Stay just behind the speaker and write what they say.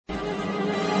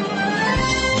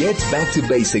Get back to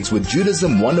basics with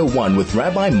Judaism 101 with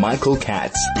Rabbi Michael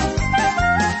Katz.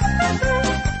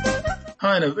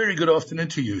 Hi, and a very good afternoon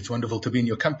to you. It's wonderful to be in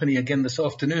your company again this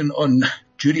afternoon on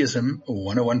Judaism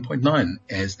 101.9,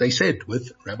 as they said,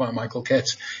 with Rabbi Michael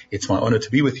Katz. It's my honor to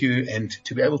be with you and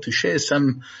to be able to share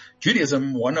some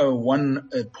Judaism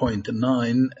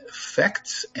 101.9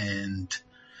 facts and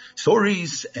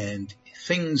stories and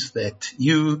things that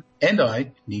you and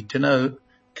I need to know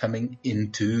coming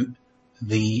into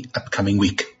the upcoming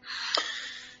week.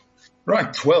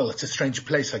 Right. Well, it's a strange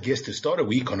place, I guess, to start a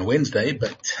week on a Wednesday,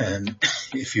 but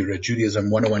if you're a Judaism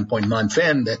 101.9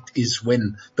 fan, that is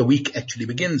when the week actually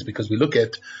begins, because we look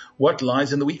at what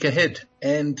lies in the week ahead.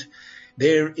 And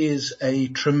there is a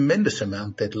tremendous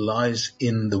amount that lies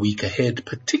in the week ahead,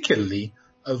 particularly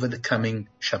over the coming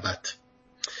Shabbat.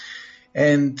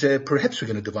 And perhaps we're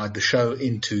going to divide the show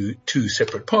into two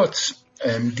separate parts,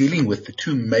 dealing with the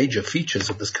two major features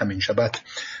of this coming Shabbat.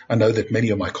 I know that many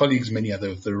of my colleagues, many other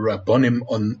of the Rabbonim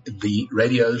on the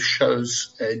radio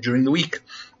shows during the week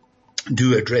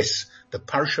do address the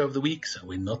Parsha of the week. So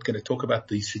we're not going to talk about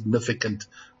the significant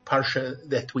Parsha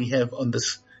that we have on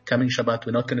this coming Shabbat.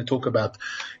 We're not going to talk about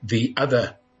the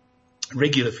other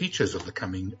regular features of the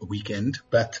coming weekend.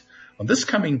 But on this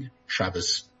coming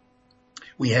Shabbos,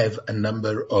 we have a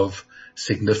number of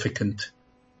significant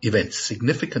events,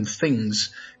 significant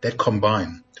things that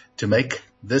combine to make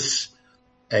this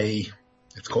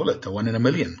let's call it a 1 in a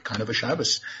million kind of a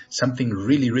Shabbos, something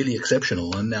really, really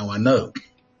exceptional. And now I know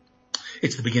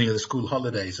it's the beginning of the school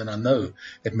holidays, and I know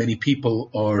that many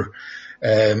people are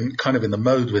kind of in the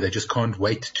mode where they just can't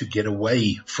wait to get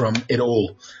away from it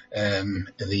all.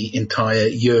 The entire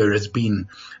year has been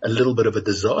a little bit of a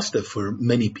disaster for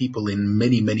many people in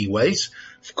many, many ways.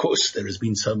 Of course, there has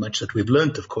been so much that we've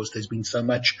learned. Of course, there's been so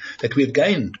much that we've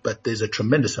gained, but there's a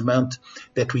tremendous amount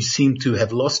that we seem to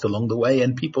have lost along the way,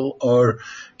 and people are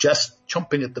just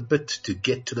chomping at the bit to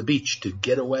get to the beach, to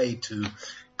get away, to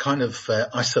kind of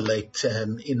isolate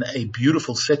in a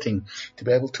beautiful setting, to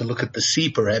be able to look at the sea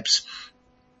perhaps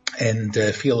and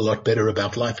feel a lot better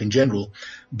about life in general.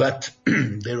 But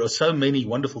there are so many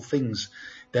wonderful things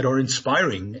that are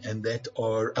inspiring and that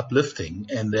are uplifting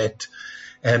and that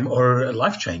are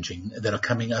life-changing that are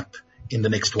coming up in the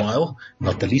next while,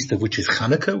 not the least of which is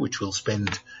Hanukkah, which we'll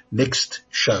spend next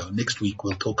show. Next week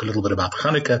we'll talk a little bit about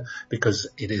Hanukkah because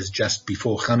it is just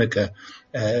before Hanukkah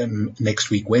next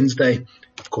week, Wednesday.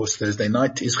 Of course, Thursday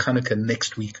night is Hanukkah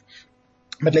next week.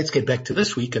 But let's get back to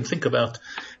this week and think about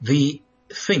the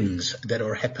things that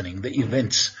are happening, the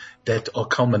events that are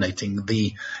culminating,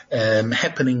 the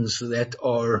happenings that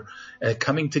are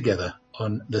coming together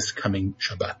on this coming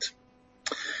Shabbat.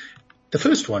 The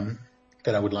first one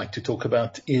that I would like to talk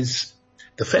about is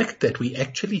the fact that we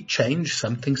actually change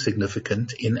something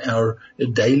significant in our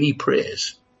daily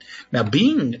prayers. Now,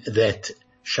 being that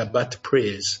Shabbat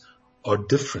prayers are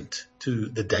different to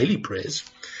the daily prayers,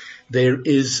 there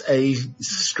is a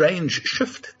strange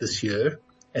shift this year,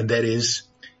 and that is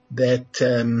that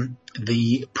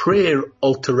the prayer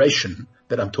alteration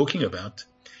that I'm talking about,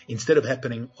 instead of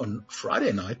happening on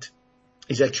Friday night,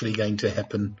 is actually going to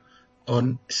happen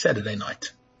on Saturday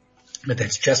night. But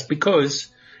that's just because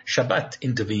Shabbat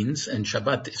intervenes, and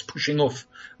Shabbat is pushing off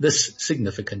this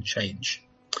significant change.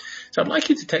 So I'd like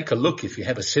you to take a look, if you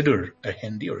have a siddur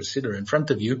handy or a siddur in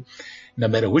front of you, no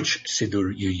matter which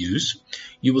siddur you use,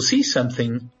 you will see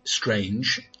something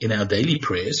strange in our daily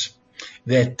prayers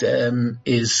that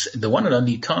is the one and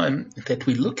only time that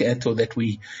we look at or that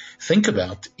we think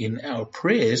about in our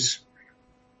prayers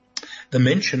the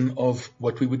mention of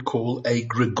what we would call a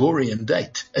Gregorian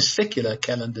date, a secular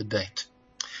calendar date.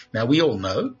 Now, we all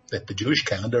know that the Jewish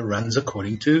calendar runs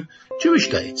according to Jewish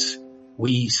dates.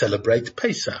 We celebrate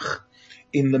Pesach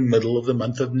in the middle of the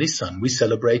month of Nisan. We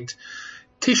celebrate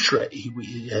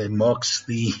Tishrei marks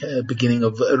the beginning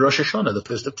of Rosh Hashanah, the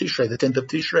 1st of Tishrei. The 10th of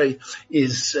Tishrei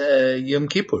is Yom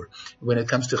Kippur. When it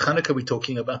comes to Hanukkah, we're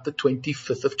talking about the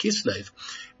 25th of Kislev.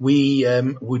 We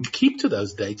would keep to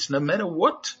those dates no matter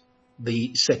what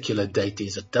the secular date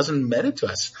is. It doesn't matter to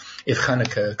us if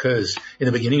Hanukkah occurs in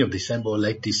the beginning of December or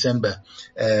late December,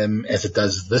 as it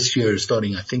does this year,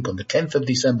 starting, I think, on the 10th of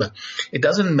December. It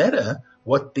doesn't matter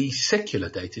what the secular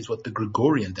date is, what the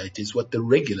Gregorian date is, what the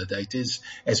regular date is,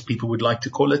 as people would like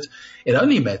to call it. It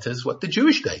only matters what the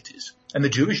Jewish date is. And the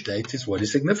Jewish date is what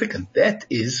is significant. That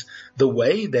is the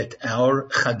way that our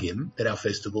chagim, that our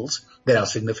festivals, that our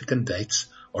significant dates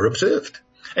are observed.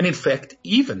 And in fact,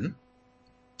 even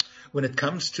when it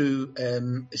comes to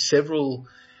several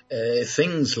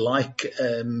things like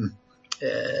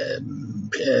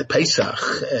Pesach,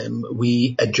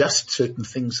 we adjust certain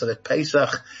things so that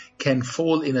Pesach can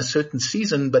fall in a certain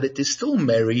season, but it is still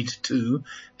married to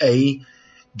a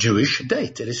Jewish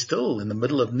date. It is still in the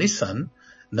middle of Nisan,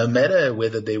 no matter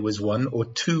whether there was 1 or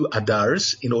 2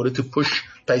 Adars, in order to push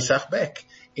Pesach back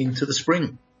into the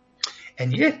spring.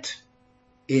 And yet,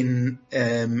 on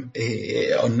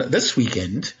this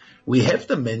weekend, we have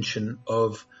the mention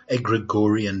of a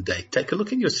Gregorian date. Take a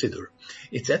look in your Siddur.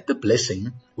 It's at the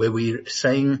blessing where we're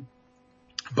saying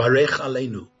Barech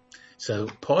Aleinu. So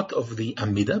part of the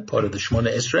Amidah, part of the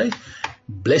Shemona Esrei,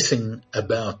 blessing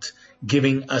about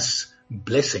giving us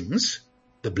blessings,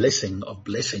 the blessing of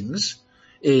blessings,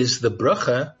 is the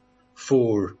bracha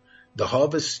for the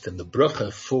harvest and the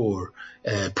bracha for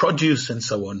produce and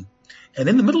so on. And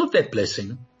in the middle of that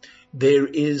blessing, there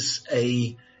is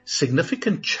a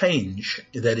significant change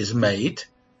that is made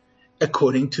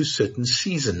according to certain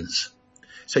seasons.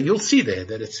 So you'll see there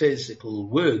that it says, it will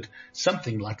word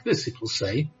something like this. It will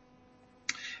say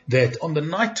that on the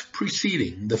night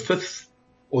preceding the 5th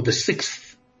or the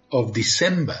 6th of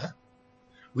December,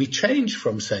 we change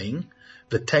from saying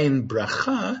V'tein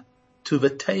bracha to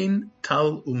V'tein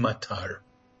tal umatar.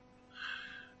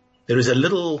 There is a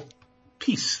little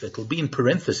piece that will be in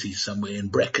parentheses somewhere, in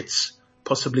brackets,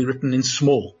 possibly written in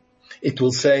small. It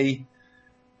will say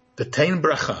V'tein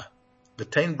bracha.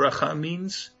 V'tein bracha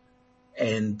means,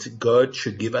 and God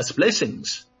should give us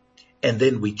blessings. And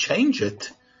then we change it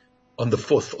on the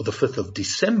 4th or the 5th of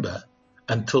December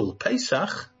until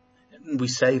Pesach, and we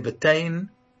say V'tein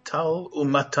tal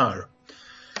umatar.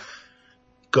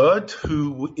 God,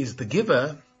 who is the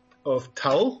giver of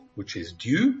tal, which is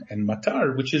dew, and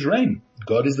matar, which is rain.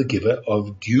 God is the giver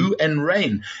of dew and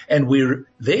rain, and we're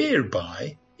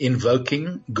thereby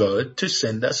invoking God to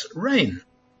send us rain.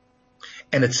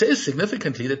 And it says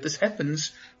significantly that this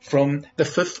happens from the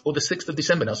 5th or the 6th of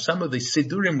December. Now, some of the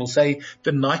Siddurim will say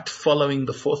the night following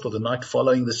the 4th or the night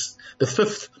following the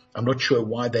 5th. I'm not sure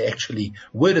why they actually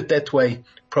word it that way,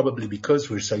 probably because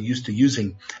we're so used to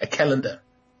using a calendar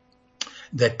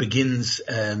that begins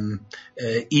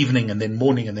evening and then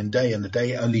morning and then day, and the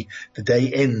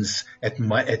day ends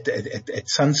at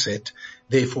sunset.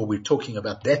 Therefore, we're talking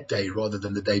about that day rather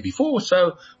than the day before.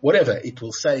 So whatever, it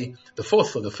will say the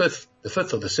 4th or the 5th, the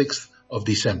 5th or the 6th of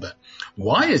December.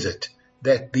 Why is it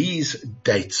that these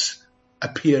dates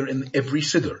appear in every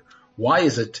Siddur? Why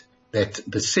is it that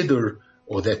the Siddur,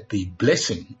 or that the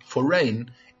blessing for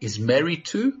rain, is married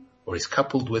to or is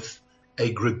coupled with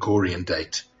a Gregorian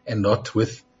date and not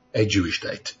with a Jewish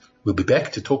date? We'll be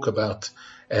back to talk about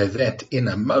that in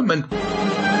a moment.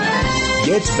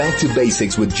 Get back to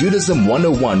basics with Judaism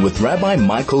 101 with Rabbi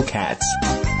Michael Katz.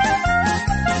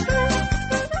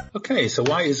 Okay, so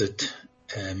why is it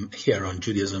here on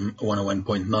Judaism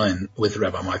 101.9 with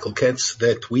Rabbi Michael Katz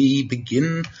that we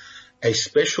begin a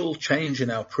special change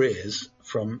in our prayers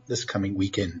from this coming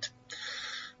weekend?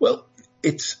 Well,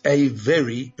 it's a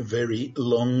very, very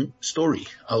long story.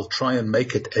 I'll try and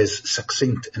make it as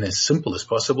succinct and as simple as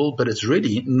possible, but it's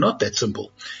really not that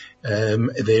simple.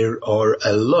 There are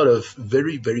a lot of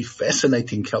very, very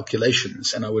fascinating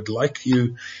calculations, and I would like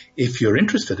you, if you're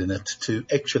interested in it, to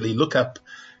actually look up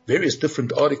various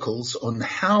different articles on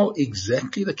how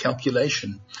exactly the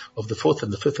calculation of the 4th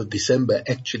and the 5th of December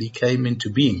actually came into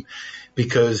being,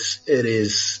 because it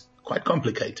is quite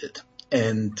complicated.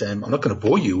 And I'm not going to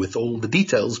bore you with all the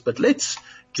details, but let's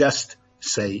just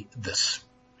say this.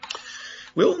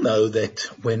 We all know that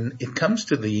when it comes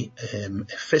to the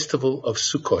festival of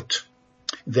Sukkot,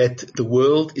 that the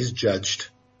world is judged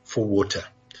for water.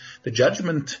 The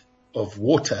judgment of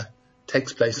water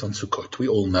takes place on Sukkot. We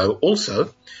all know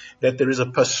also that there is a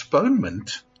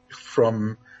postponement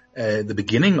from the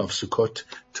beginning of Sukkot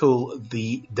till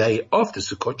the day after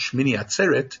Sukkot, Shmini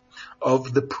Atzeret,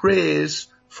 of the prayers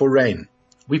for rain.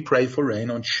 We pray for rain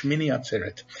on Shmini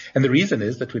Atzeret. And the reason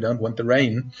is that we don't want the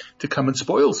rain to come and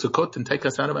spoil Sukkot and take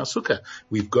us out of our sukkah.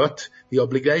 We've got the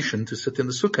obligation to sit in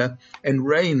the sukkah, and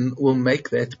rain will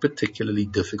make that particularly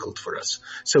difficult for us.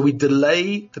 So we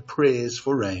delay the prayers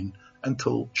for rain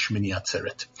until Shmini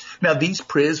Atzeret. Now, these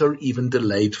prayers are even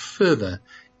delayed further,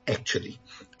 actually,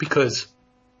 because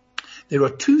there are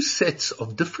two sets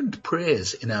of different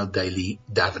prayers in our daily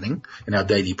davening, in our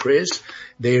daily prayers.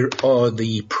 There are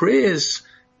the prayers,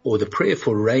 or the prayer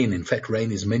for rain. In fact,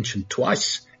 rain is mentioned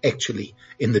twice, actually,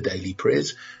 in the daily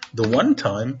prayers. The one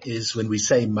time is when we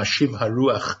say Mashiv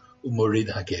Haruach Umorid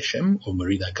HaGeshem, or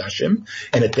Morid HaGashem,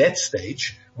 and at that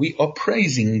stage, we are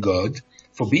praising God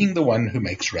for being the one who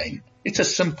makes rain. It's a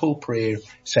simple prayer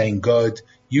saying, God,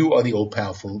 you are the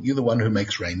all-powerful. You're the one who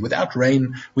makes rain. Without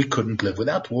rain, we couldn't live.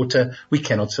 Without water, we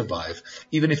cannot survive.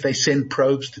 Even if they send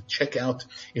probes to check out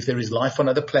if there is life on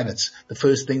other planets, the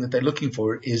first thing that they're looking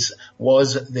for is,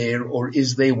 was there or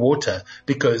is there water?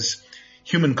 Because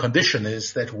human condition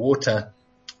is that water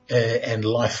and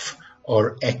life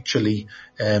are actually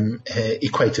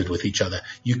equated with each other.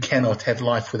 You cannot have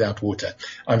life without water.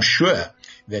 I'm sure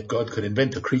that God could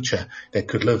invent a creature that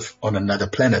could live on another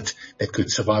planet that could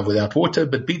survive without water,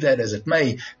 but be that as it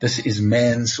may, this is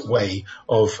man's way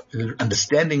of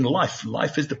understanding life.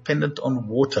 Life is dependent on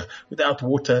water. Without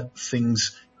water,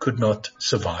 things could not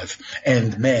survive.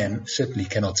 And man certainly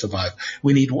cannot survive.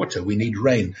 We need water. We need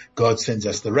rain. God sends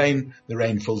us the rain. The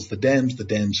rain fills the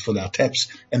dams fill our taps.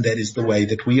 And that is the way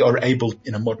that we are able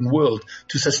in a modern world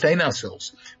to sustain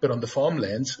ourselves. But on the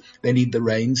farmlands, they need the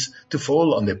rains to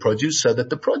fall on their produce so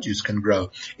that the produce can grow.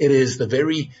 It is the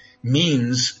very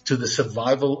means to the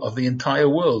survival of the entire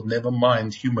world, never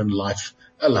mind human life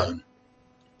alone.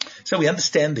 So we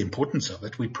understand the importance of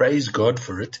it. We praise God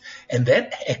for it. And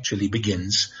that actually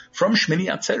begins from Shmini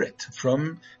Atzeret,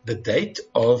 from the date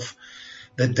of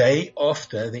the day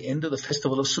after the end of the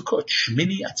festival of Sukkot,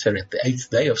 Shmini Atzeret, the 8th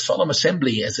day of Solemn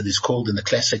Assembly, as it is called in the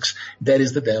classics. That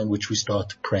is the day on which we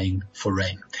start praying for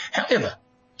rain. However,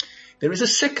 there is a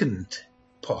second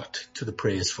part to the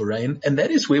prayers for rain, and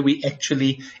that is where we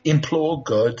actually implore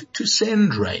God to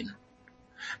send rain.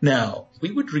 Now,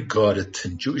 we would regard it,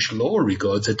 and Jewish law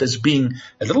regards it, as being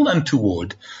a little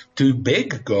untoward to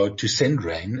beg God to send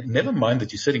rain. Never mind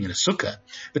that you're sitting in a sukkah.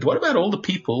 But what about all the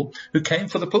people who came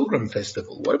for the Pilgrim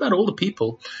Festival? What about all the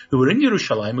people who were in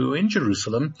Yerushalayim, who were in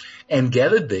Jerusalem, and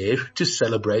gathered there to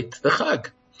celebrate the Chag?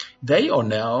 They are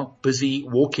now busy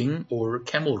walking or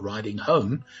camel riding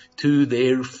home to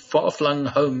their far-flung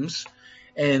homes.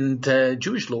 And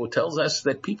Jewish law tells us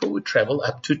that people would travel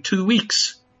up to 2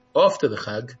 weeks after the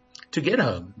Chag to get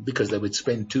home, because they would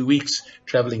spend 2 weeks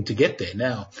traveling to get there.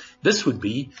 Now, this would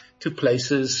be to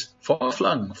places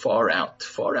far-flung, far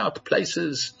out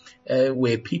places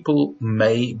where people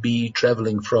may be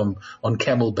traveling from on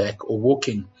camelback or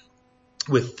walking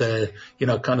with,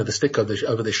 kind of the stick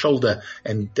over their shoulder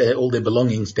and all their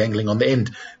belongings dangling on the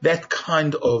end. That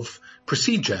kind of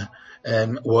procedure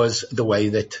was the way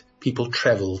that people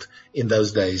traveled in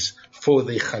those days for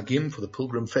the Chagim, for the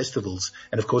pilgrim festivals.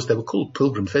 And of course they were called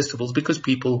pilgrim festivals because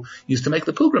people used to make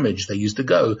the pilgrimage. They used to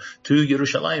go to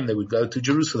Yerushalayim. They would go to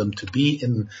Jerusalem to be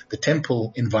in the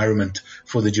temple environment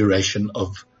for the duration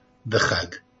of the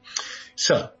Chag.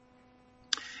 So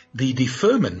the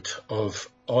deferment of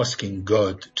asking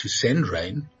God to send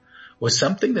rain was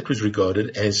something that was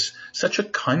regarded as such a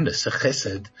kindness, a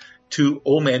chesed, to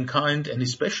all mankind, and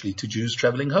especially to Jews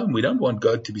traveling home. We don't want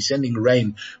God to be sending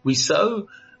rain. We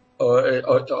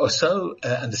are so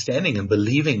understanding and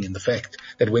believing in the fact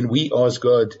that when we ask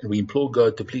God and we implore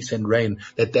God to please send rain,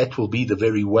 that will be the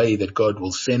very way that God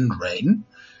will send rain.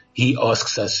 He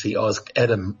asked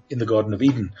Adam in the Garden of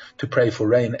Eden to pray for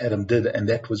rain. Adam did, and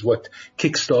that was what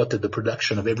kick-started the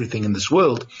production of everything in this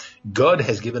world. God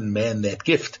has given man that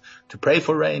gift to pray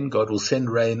for rain. God will send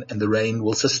rain, and the rain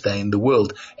will sustain the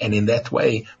world. And in that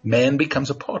way, man becomes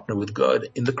a partner with God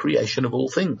in the creation of all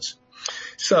things.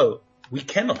 So we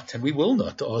cannot and we will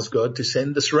not ask God to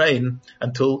send this rain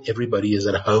until everybody is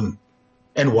at home.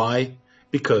 And why?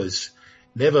 Because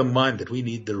never mind that we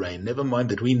need the rain. Never mind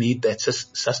that we need that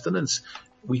sustenance.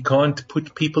 We can't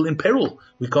put people in peril.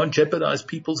 We can't jeopardize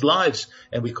people's lives,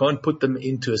 and we can't put them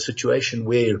into a situation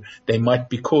where they might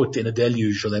be caught in a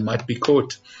deluge, or they might be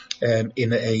caught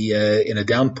in a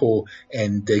downpour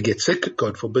and get sick,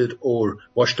 God forbid, or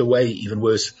washed away, even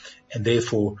worse. And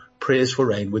therefore, prayers for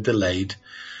rain were delayed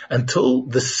until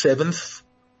the 7th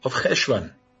of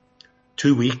Cheshvan,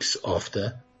 2 weeks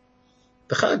after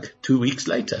the Chag, 2 weeks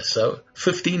later. So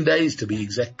 15 days to be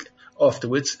exact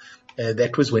afterwards.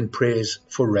 That was when prayers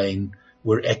for rain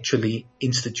were actually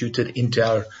instituted into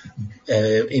our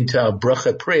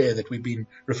bracha prayer that we've been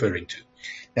referring to.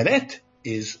 Now that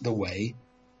is the way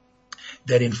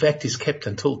that in fact is kept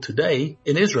until today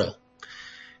in Israel.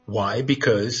 Why?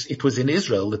 Because it was in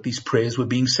Israel that these prayers were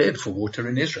being said for water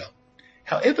in Israel.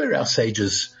 However, our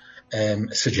sages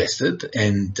suggested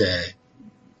and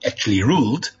actually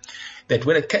ruled that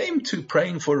when it came to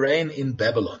praying for rain in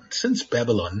Babylon, since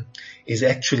Babylon is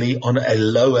actually on a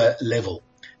lower level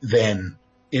than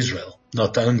Israel,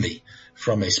 not only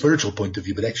from a spiritual point of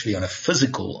view, but actually on a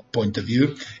physical point of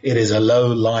view, it is a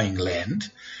low-lying land.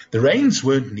 The rains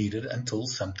weren't needed until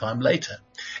sometime later.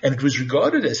 And it was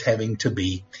regarded as having to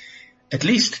be at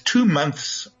least 2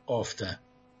 months after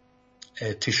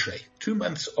Tishrei, 2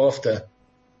 months after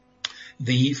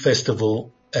the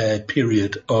festival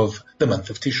period of the month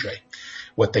of Tishrei,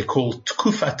 what they call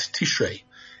Tkufat Tishrei.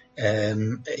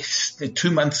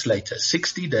 2 months later,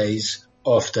 60 days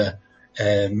after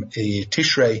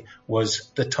Tishrei,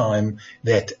 was the time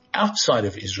that outside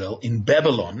of Israel, in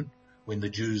Babylon, when the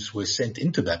Jews were sent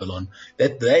into Babylon,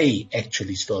 that they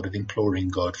actually started imploring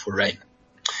God for rain.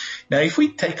 Now, if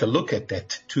we take a look at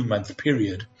that 2-month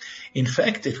period, in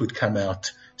fact, it would come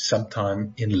out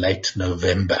sometime in late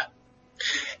November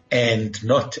and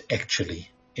not actually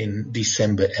in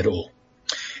December at all.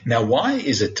 Now, why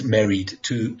is it married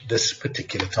to this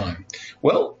particular time?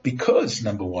 Well, because,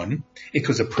 number one, it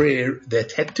was a prayer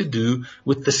that had to do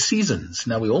with the seasons.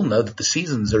 Now, we all know that the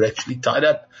seasons are actually tied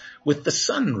up with the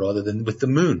sun rather than with the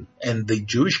moon. And the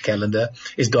Jewish calendar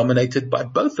is dominated by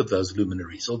both of those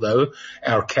luminaries. Although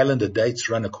our calendar dates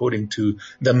run according to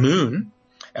the moon,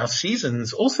 our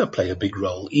seasons also play a big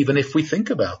role, even if we think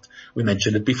about, we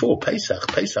mentioned it before, Pesach.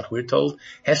 Pesach, we're told,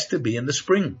 has to be in the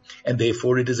spring, and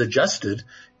therefore it is adjusted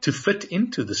to fit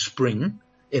into the spring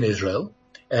in Israel.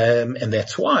 And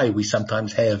that's why we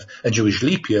sometimes have a Jewish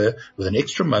leap year with an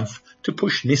extra month to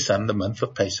push Nisan, the month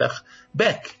of Pesach,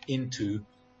 back into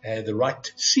the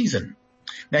right season.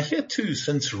 Now here too,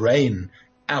 since rain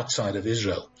outside of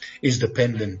Israel is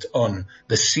dependent on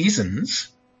the seasons,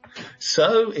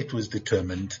 so it was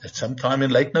determined that sometime in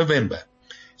late November,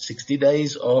 60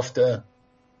 days after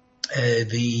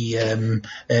the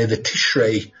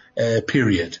Tishrei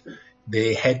period,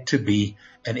 there had to be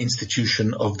an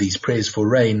institution of these prayers for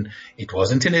rain. It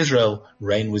wasn't in Israel.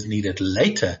 Rain was needed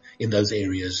later in those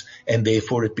areas, and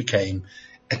therefore it became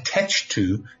attached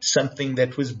to something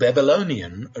that was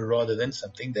Babylonian rather than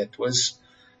something that was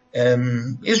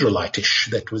Israelitish,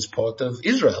 that was part of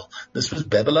Israel. This was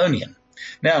Babylonian.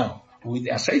 Now,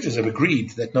 our sages have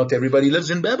agreed that not everybody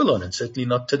lives in Babylon, and certainly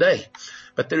not today.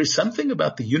 But there is something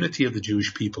about the unity of the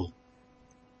Jewish people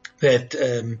that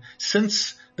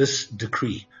since this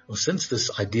decree, or since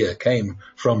this idea came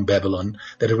from Babylon,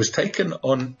 that it was taken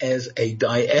on as a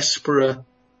diaspora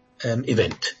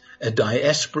event, a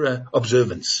diaspora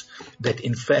observance, that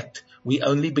in fact we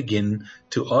only begin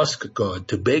to ask God,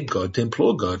 to beg God, to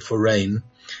implore God for rain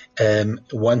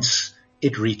once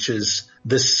it reaches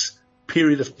this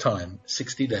period of time,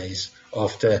 60 days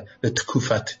after the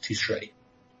Tkufat Tishrei.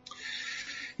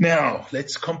 Now,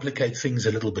 let's complicate things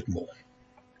a little bit more.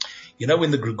 You know,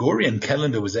 when the Gregorian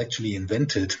calendar was actually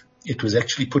invented, it was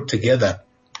actually put together.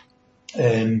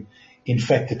 In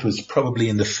fact, it was probably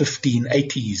in the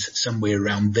 1580s, somewhere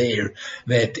around there,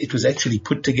 that it was actually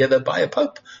put together by a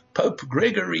pope, Pope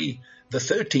Gregory the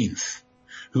 13th,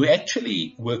 who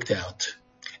actually worked out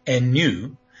and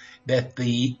knew that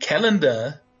the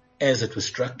calendar as it was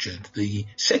structured, the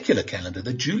secular calendar,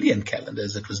 the Julian calendar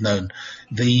as it was known,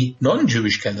 the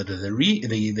non-Jewish calendar,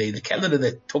 the calendar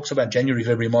that talks about January,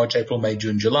 February, March, April, May,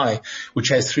 June, July, which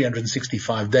has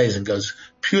 365 days and goes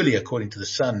purely according to the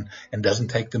sun and doesn't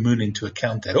take the moon into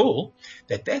account at all,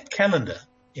 that calendar,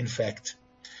 in fact,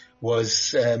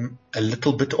 was a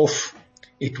little bit off.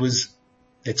 It was,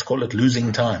 let's call it,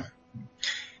 losing time.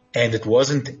 And it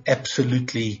wasn't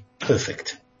absolutely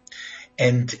perfect.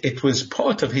 And it was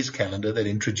part of his calendar that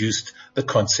introduced the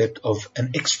concept of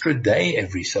an extra day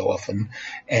every so often.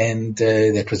 And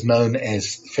that was known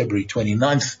as February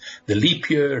 29th, the leap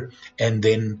year, and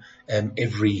then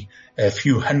every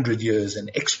few hundred years an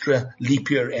extra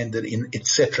leap year ended in,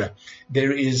 etc.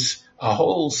 There is a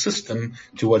whole system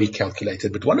to what he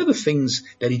calculated. But one of the things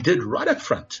that he did right up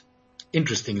front,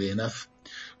 interestingly enough,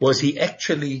 was he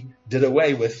actually did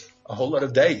away with a whole lot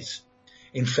of days.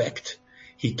 In fact,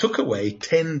 he took away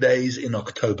 10 days in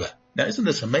October. Now, isn't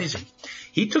this amazing?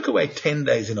 He took away 10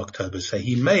 days in October. So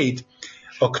he made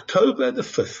October the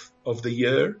 5th of the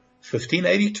year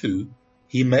 1582,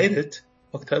 he made it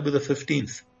October the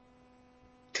 15th.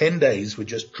 10 days were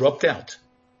just dropped out.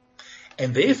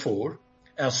 And therefore,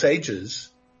 our sages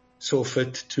saw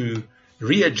fit to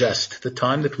readjust the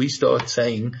time that we start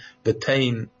saying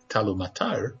B'tein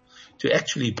Talumatar to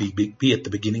actually be at the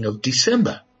beginning of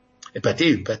December. But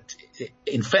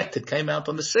in fact, it came out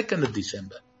on the 2nd of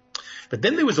December. But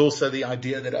then there was also the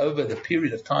idea that over the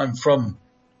period of time from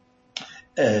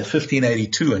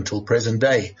 1582 until present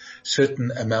day,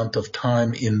 certain amount of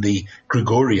time in the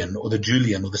Gregorian or the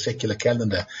Julian or the secular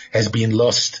calendar has been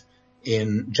lost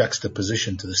in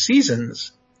juxtaposition to the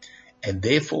seasons, and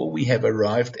therefore we have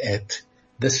arrived at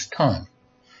this time,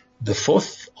 the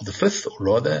 4th or the 5th, or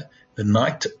rather the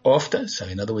night after, so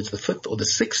in other words the 5th or the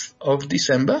 6th of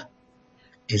December,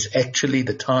 is actually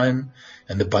the time.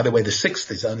 And by the way, the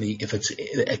 6th is only if it's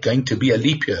going to be a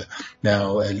leap year.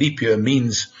 Now, a leap year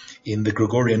means in the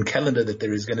Gregorian calendar that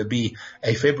there is going to be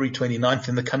a February 29th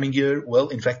in the coming year. Well,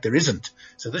 in fact, there isn't.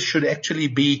 So this should actually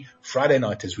be Friday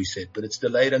night, as we said, but it's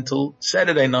delayed until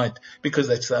Saturday night because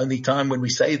that's the only time when we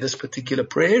say this particular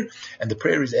prayer. And the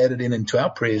prayer is added into our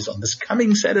prayers on this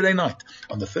coming Saturday night,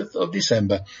 on the 5th of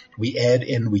December. We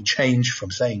change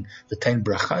from saying V'tein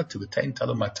bracha to V'tein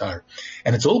talumatar.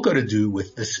 And it's all got to do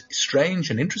with this strange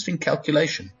and interesting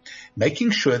calculation, making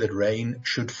sure that rain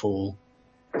should fall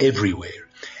everywhere.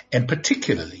 And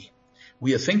particularly,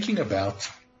 we are thinking about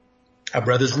our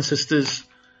brothers and sisters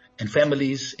and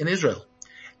families in Israel.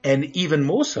 And even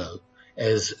more so,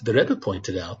 as the Rebbe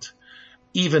pointed out,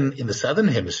 even in the southern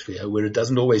hemisphere, where it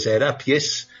doesn't always add up.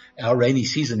 Yes, our rainy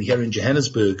season here in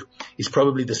Johannesburg is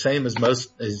probably the same it's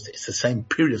the same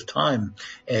period of time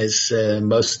as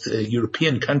most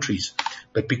European countries.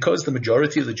 But because the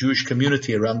majority of the Jewish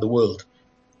community around the world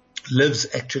lives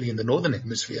actually in the northern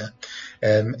hemisphere,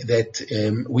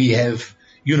 we have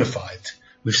unified,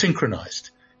 we've synchronized,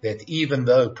 that even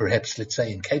though perhaps, let's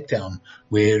say in Cape Town,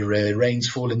 where rains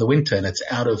fall in the winter and it's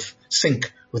out of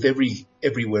sync with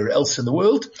everywhere else in the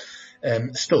world,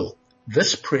 still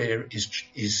this prayer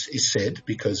is said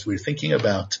because we're thinking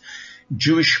about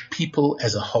Jewish people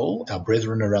as a whole, our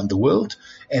brethren around the world,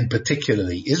 and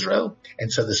particularly Israel.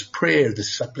 And so this prayer,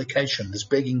 this supplication, this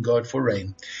begging God for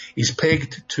rain is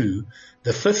pegged to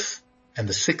the 5th and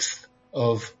the 6th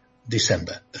of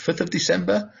December. The 5th of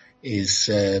December is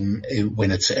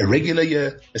when it's a regular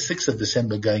year, the 6th of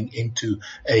December going into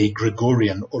a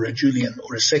Gregorian or a Julian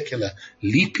or a secular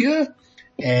leap year.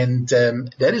 And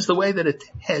that is the way that it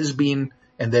has been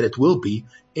and that it will be,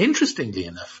 interestingly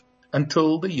enough,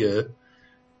 until the year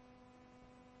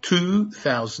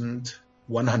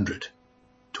 2100.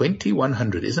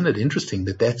 2100. Isn't it interesting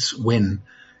that that's when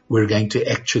we're going to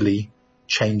actually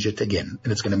change it again,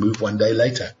 and it's going to move one day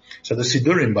later. So the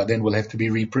Sidurim by then will have to be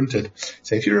reprinted.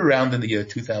 So if you're around in the year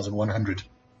 2100,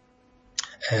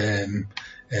 in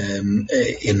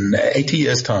 80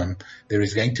 years' time, there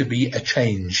is going to be a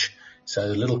change. So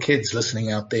little kids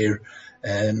listening out there,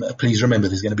 please remember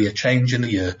there's going to be a change in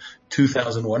the year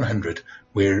 2100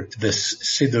 where this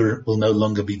Siddur will no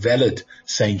longer be valid,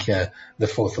 saying here the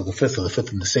 4th or the 5th or the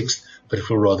 5th and the 6th, but it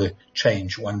will rather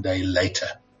change one day later.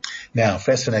 Now,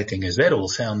 fascinating as that all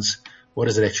sounds, what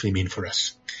does it actually mean for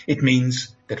us? It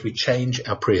means that we change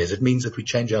our prayers. It means that we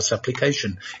change our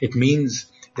supplication. It means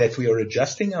that we are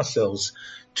adjusting ourselves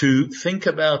to think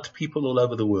about people all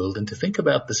over the world and to think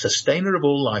about the sustainer of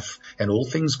all life and all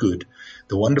things good,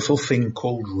 the wonderful thing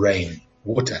called rain,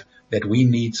 water, that we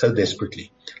need so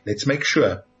desperately. Let's make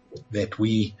sure that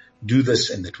we do this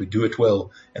and that we do it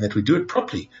well and that we do it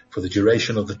properly for the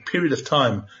duration of the period of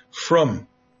time from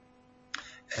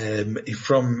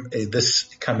this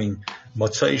coming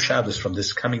Motzei Shabbos, from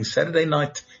this coming Saturday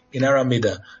night in our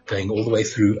Amidah, going all the way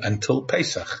through until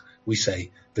Pesach, we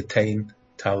say, V'tein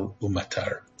tal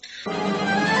umatar.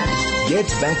 Get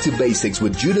back to basics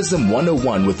with Judaism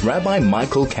 101 with Rabbi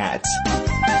Michael Katz.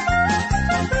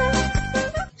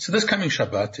 So this coming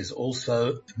Shabbat is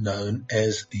also known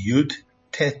as Yud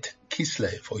Tet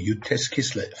Kislev or Yud Tes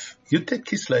Kislev. Yud Tet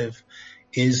Kislev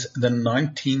is the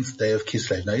 19th day of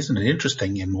Kislev. Now, isn't it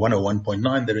interesting? In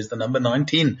 101.9, there is the number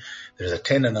 19. There's a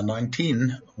 10 and a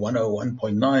 19,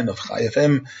 101.9 of Chai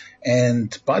FM.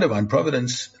 And by divine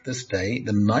providence, this day,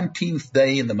 the 19th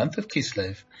day in the month of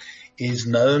Kislev, is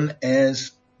known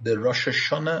as the Rosh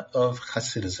Hashanah of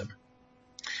Hasidism.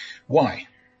 Why?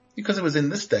 Because it was on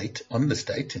this date, in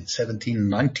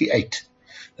 1798,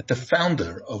 that the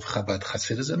founder of Chabad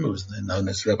Hasidism, who was known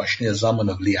as Rabbi Shneur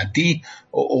Zalman of Liadi,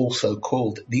 or also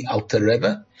called the Alter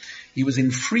Rebbe, he was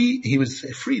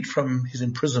freed from his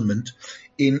imprisonment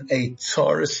in a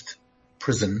Tsarist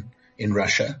prison in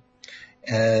Russia,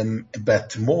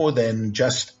 but more than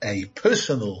just a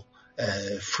personal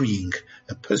freeing,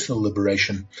 a personal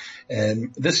liberation.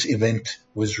 This event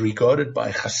was regarded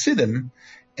by Hasidim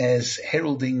as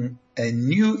heralding a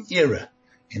new era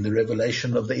in the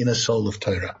revelation of the inner soul of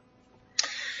Torah.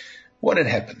 What had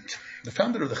happened? The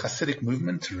founder of the Hasidic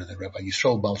movement, the Rabbi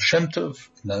Yisrael Baal Shem Tov,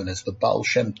 known as the Baal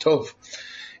Shem Tov,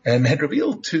 had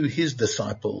revealed to his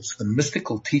disciples the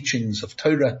mystical teachings of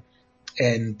Torah,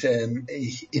 and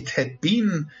it had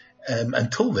been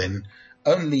until then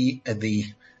only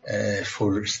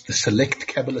for the select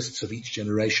Kabbalists of each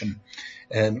generation,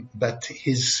 but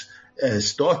his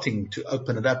starting to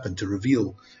open it up and to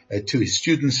reveal to his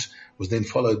students was then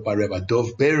followed by Rabbi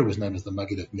Dov Ber, who was known as the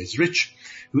Maggid of Mezrich,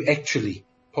 who actually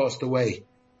passed away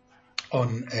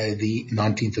on the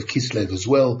 19th of Kislev as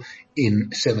well in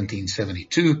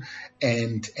 1772.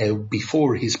 And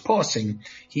before his passing,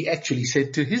 he actually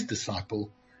said to his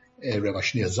disciple, Rabbi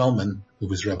Shneir Zalman, who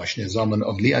was Rabbi Shneir Zalman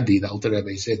of Liadi, the Alter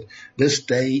Rebbe, he said, "This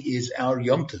day is our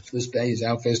Yom Tov. This day is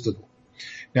our festival."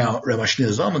 Now, Rabbi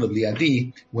Shneir Zalman of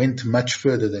Liadi went much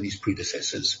further than his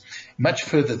predecessors, much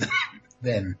further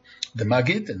than the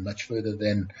Maggid and much further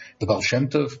than the Baal Shem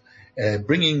Tov,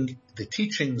 bringing the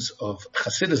teachings of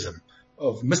Hasidism,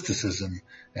 of mysticism,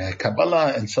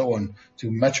 Kabbalah and so on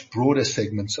to much broader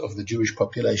segments of the Jewish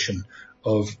population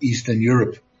of Eastern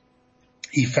Europe.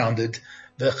 He founded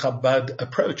the Chabad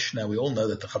approach. Now, we all know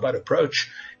that the Chabad approach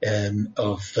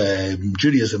of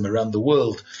Judaism around the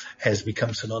world has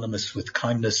become synonymous with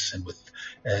kindness and with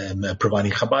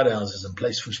providing Chabad houses and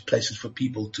places for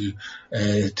people to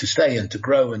stay and to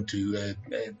grow and to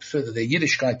further their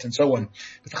Yiddishkeit and so on.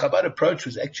 But the Chabad approach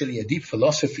was actually a deep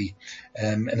philosophy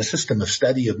and a system of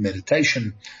study, of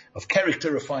meditation, of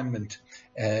character refinement,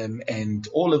 and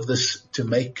all of this to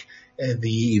make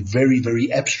the very,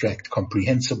 very abstract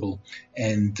comprehensible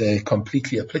and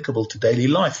completely applicable to daily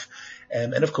life.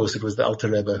 And of course, it was the Alter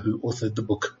Rebbe who authored the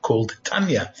book called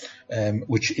Tanya,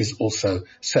 which is also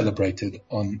celebrated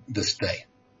on this day.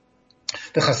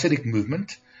 The Hasidic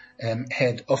movement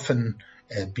had often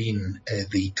been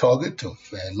the target of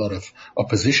a lot of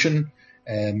opposition,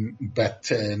 but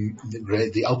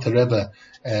the Alter Rebbe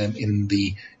in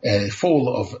the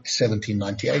fall of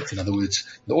 1798, in other words,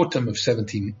 the autumn of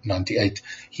 1798,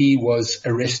 he was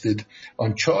arrested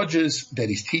on charges that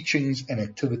his teachings and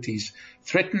activities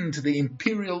threatened the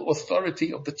imperial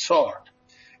authority of the Tsar,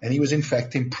 and he was in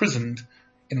fact imprisoned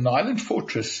in an island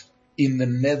fortress in the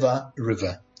Neva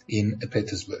River in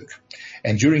Petersburg.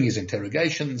 And during his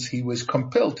interrogations, he was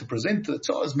compelled to present to the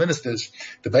Tsar's ministers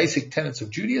the basic tenets of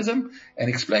Judaism and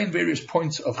explain various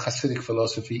points of Hasidic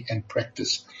philosophy and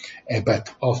practice.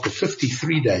 But after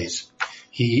 53 days,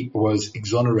 he was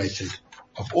exonerated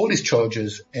of all his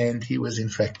charges and he was in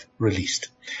fact released.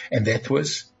 And that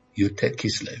was Yutet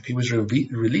Kislev. He was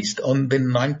released on the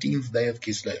 19th day of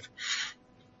Kislev.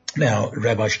 Now,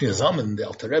 Rabbi Shneir Zalman, the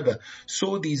Alter Rebbe,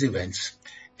 saw these events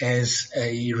as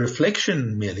a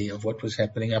reflection merely of what was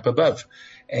happening up above.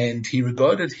 And he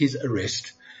regarded his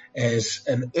arrest as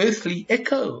an earthly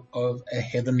echo of a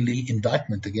heavenly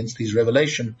indictment against his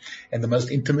revelation and the most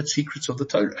intimate secrets of the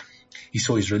Torah. He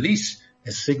saw his release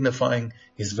as signifying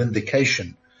his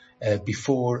vindication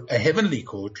before a heavenly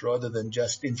court rather than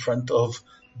just in front of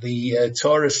the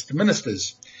Tsarist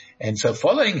ministers. And so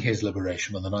following his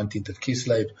liberation on the 19th of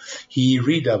Kislev, he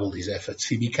redoubled his efforts.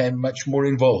 He became much more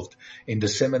involved in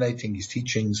disseminating his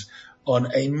teachings on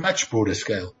a much broader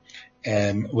scale,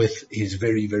 with his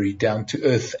very, very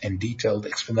down-to-earth and detailed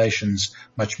explanations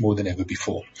much more than ever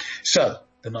before. So,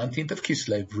 the 19th of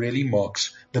Kislev really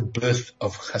marks the birth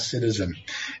of Hasidism,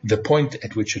 the point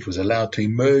at which it was allowed to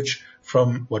emerge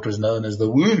from what was known as the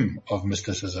womb of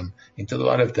mysticism into the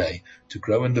light of day, to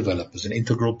grow and develop as an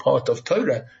integral part of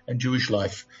Torah and Jewish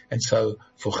life. And so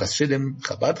for Hasidim,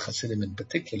 Chabad Hasidim in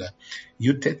particular,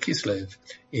 Yutet Kislev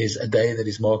is a day that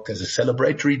is marked as a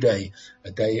celebratory day,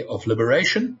 a day of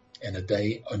liberation, and a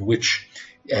day on which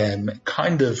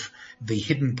kind of the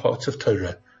hidden parts of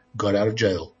Torah got out of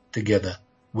jail together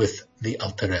with the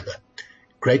Alter Rebbe.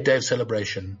 Great day of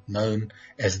celebration known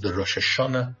as the Rosh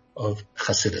Hashanah of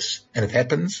Hasidus. And it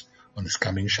happens on this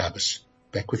coming Shabbos.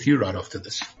 Back with you right after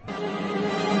this.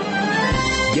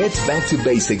 Get back to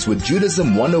basics with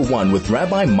Judaism 101 with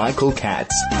Rabbi Michael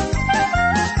Katz.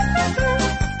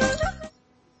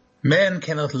 Man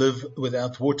cannot live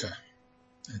without water.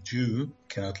 A Jew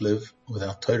cannot live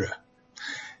without Torah.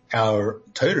 Our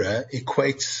Torah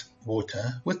equates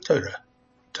water with Torah.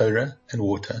 Torah and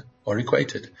water are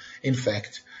equated. In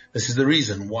fact, this is the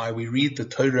reason why we read the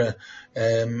Torah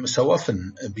so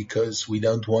often, because we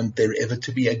don't want there ever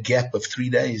to be a gap of 3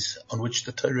 days on which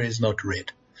the Torah is not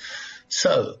read.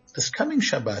 So, this coming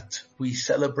Shabbat, we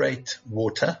celebrate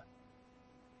water,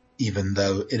 even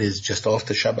though it is just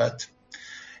after Shabbat,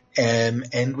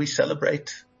 and we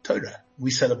celebrate Torah.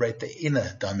 We celebrate the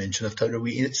inner dimension of Torah.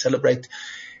 We celebrate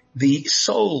the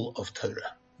soul of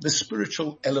Torah, the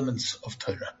spiritual elements of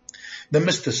Torah, the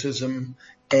mysticism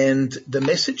and the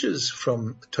messages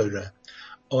from Torah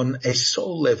on a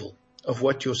soul level of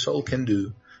what your soul can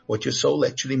do, what your soul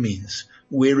actually means,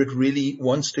 where it really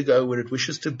wants to go, where it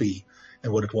wishes to be,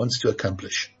 and what it wants to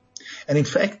accomplish. And in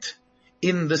fact,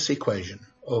 in this equation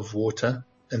of water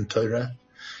and Torah,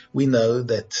 we know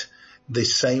that the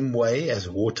same way as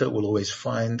water will always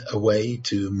find a way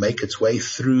to make its way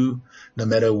through no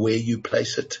matter where you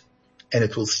place it, and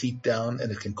it will seep down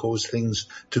and it can cause things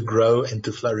to grow and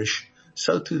to flourish.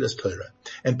 so too does Torah.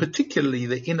 And particularly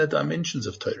the inner dimensions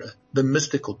of Torah, the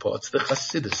mystical parts, the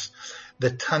Chassidus,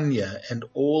 the Tanya, and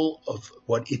all of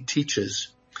what it teaches,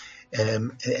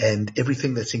 and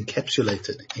everything that's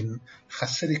encapsulated in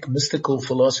Hasidic mystical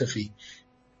philosophy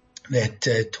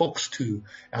that talks to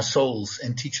our souls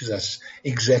and teaches us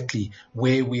exactly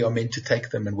where we are meant to take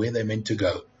them and where they're meant to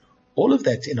go. All of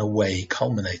that in a way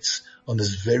culminates on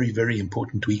this very, very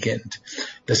important weekend.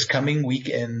 This coming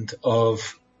weekend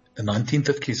of the 19th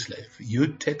of Kislev,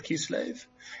 Yud Tet Kislev,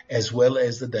 as well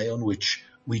as the day on which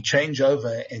we change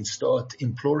over and start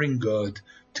imploring God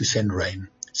to send rain.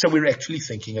 So we're actually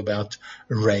thinking about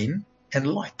rain and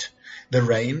light. The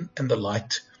rain and the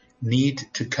light need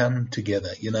to come together.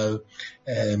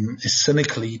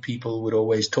 Cynically, people would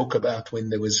always talk about when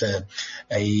there was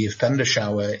a thunder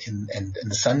shower and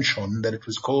the sun shone, that it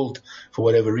was called, for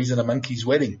whatever reason, a monkey's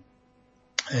wedding.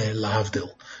 Lahavdil.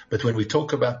 But when we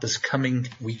talk about this coming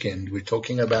weekend, we're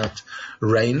talking about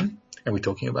rain and we're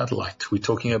talking about light. We're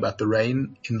talking about the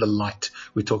rain in the light.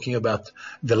 We're talking about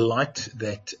the light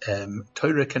that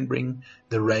Torah can bring,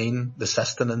 the rain, the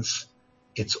sustenance.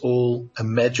 It's all a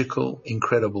magical,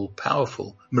 incredible,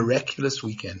 powerful, miraculous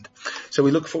weekend. So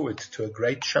we look forward to a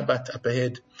great Shabbat up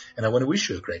ahead. And I want to wish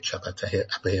you a great Shabbat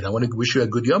up ahead. I want to wish you a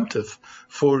good Yom Tov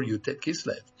for Yud Tet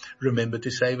Kislev. Remember to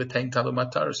say V'tein Talo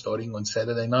Matar starting on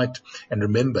Saturday night. And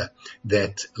remember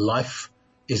that life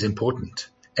is important.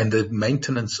 And the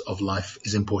maintenance of life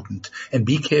is important. And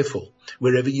be careful.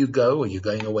 Wherever you go, or you're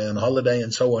going away on holiday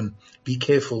and so on, be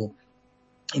careful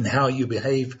in how you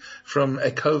behave from a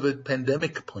COVID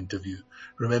pandemic point of view.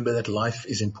 Remember that life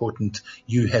is important.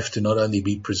 You have to not only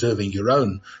be preserving your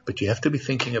own, but you have to be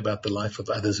thinking about the life of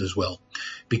others as well,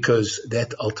 because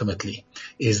that ultimately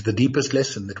is the deepest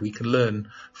lesson that we can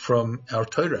learn from our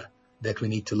Torah, that we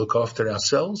need to look after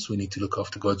ourselves, we need to look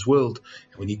after God's world,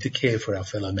 and we need to care for our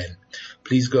fellow men.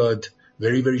 Please God,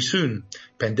 very, very soon,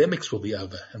 pandemics will be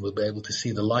over and we'll be able to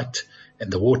see the light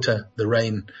and the water, the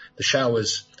rain, the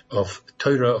showers of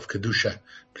Torah, of Kedusha.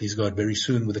 Please God, very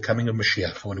soon with the coming of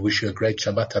Mashiach. I want to wish you a great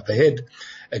Shabbat up ahead,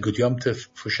 a good Yom Tov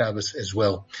for Shabbos as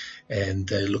well, and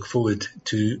look forward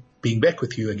to being back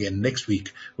with you again next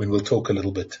week when we'll talk a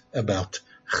little bit about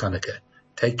Chanukah.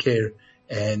 Take care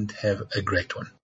and have a great one.